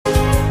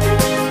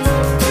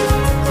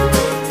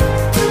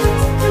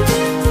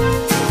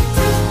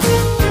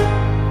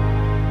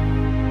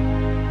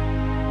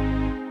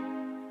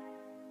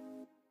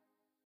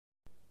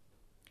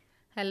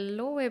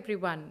Hello,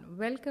 everyone.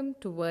 Welcome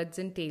to Words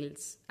and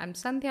Tales. I'm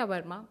Sandhya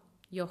Verma,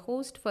 your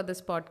host for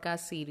this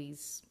podcast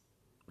series.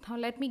 Now,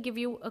 let me give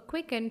you a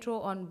quick intro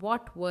on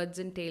what Words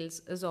and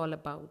Tales is all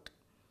about.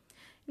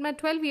 In my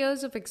 12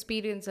 years of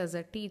experience as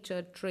a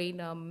teacher,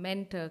 trainer,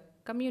 mentor,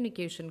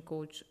 communication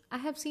coach, I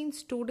have seen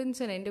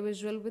students and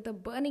individuals with a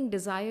burning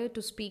desire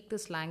to speak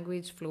this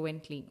language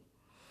fluently.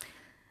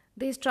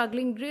 They're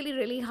struggling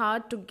really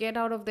hard to get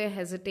out of their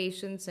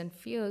hesitations and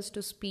fears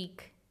to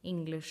speak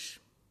English.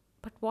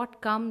 But what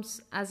comes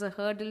as a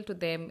hurdle to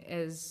them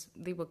is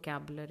the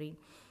vocabulary.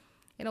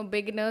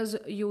 Beginners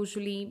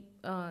usually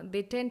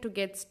they tend to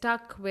get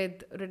stuck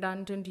with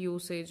redundant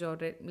usage or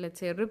let's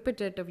say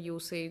repetitive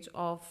usage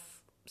of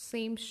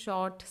same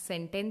short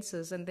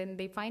sentences, and then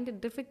they find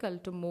it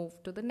difficult to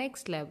move to the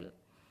next level.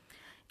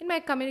 In my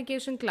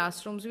communication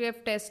classrooms, we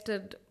have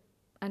tested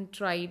and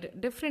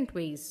tried different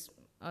ways.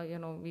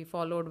 We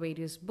followed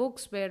various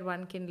books where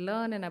one can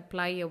learn and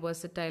apply a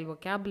versatile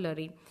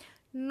vocabulary,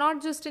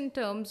 not just in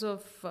terms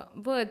of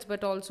words,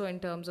 but also in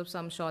terms of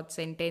some short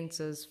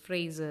sentences,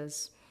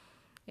 phrases.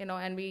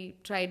 And we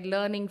tried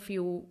learning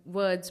few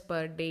words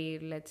per day,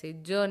 let's say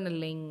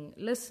journaling,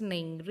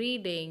 listening,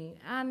 reading,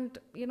 and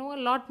a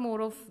lot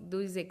more of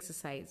these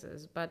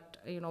exercises. But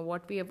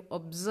what we have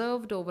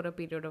observed over a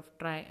period of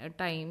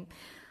time,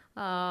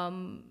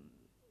 um,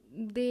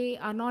 they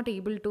are not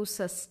able to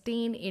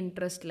sustain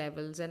interest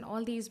levels, and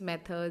all these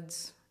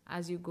methods,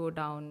 as you go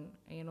down,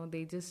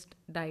 they just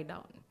die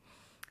down,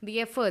 the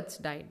efforts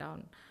die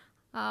down.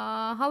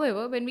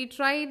 However, when we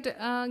tried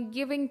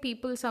giving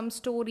people some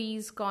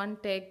stories,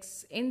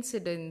 contexts,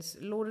 incidents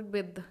loaded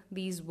with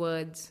these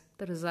words,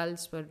 the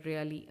results were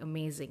really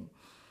amazing.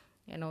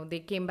 They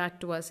came back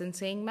to us and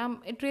saying,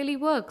 "Ma'am, it really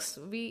works.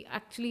 We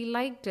actually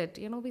liked it."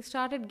 We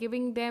started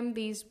giving them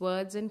these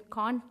words in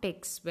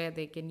contexts where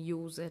they can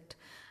use it,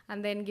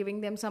 and then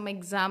giving them some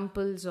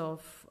examples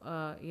of,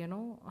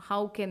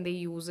 how can they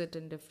use it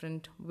in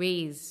different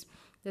ways,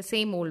 the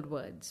same old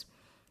words.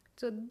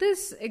 So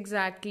this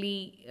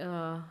exactly,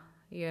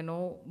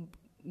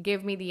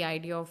 gave me the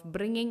idea of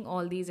bringing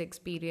all these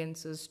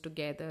experiences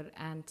together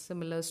and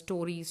similar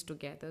stories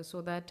together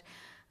so that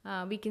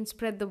we can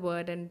spread the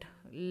word and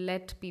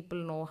let people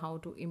know how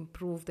to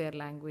improve their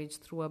language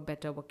through a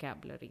better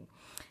vocabulary.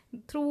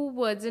 Through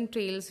Words and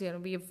Tales,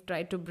 we have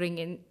tried to bring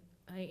in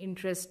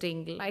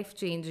interesting,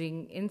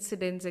 life-changing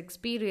incidents,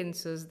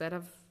 experiences that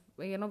have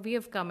we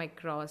have come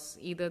across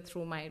either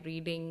through my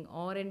reading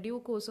or in due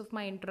course of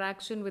my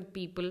interaction with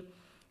people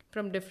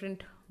from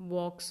different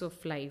walks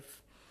of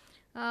life.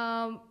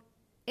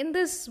 In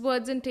this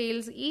Words and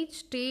Tales,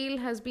 each tale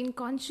has been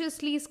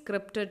consciously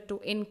scripted to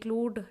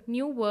include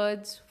new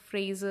words,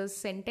 phrases,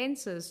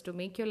 sentences to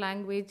make your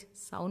language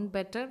sound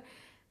better,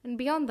 and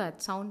beyond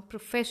that, sound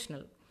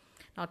professional.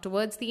 Now,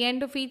 towards the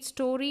end of each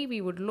story,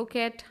 we would look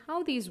at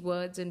how these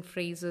words and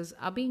phrases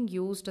are being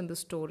used in the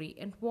story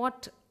and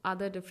what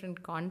other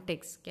different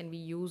contexts can we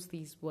use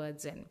these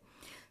words in.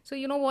 So,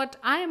 you know what?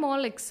 I am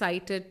all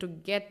excited to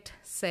get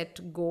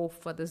set go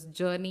for this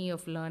journey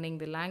of learning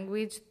the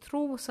language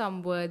through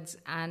some words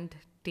and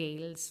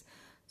tales.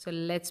 So,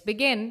 let's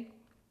begin.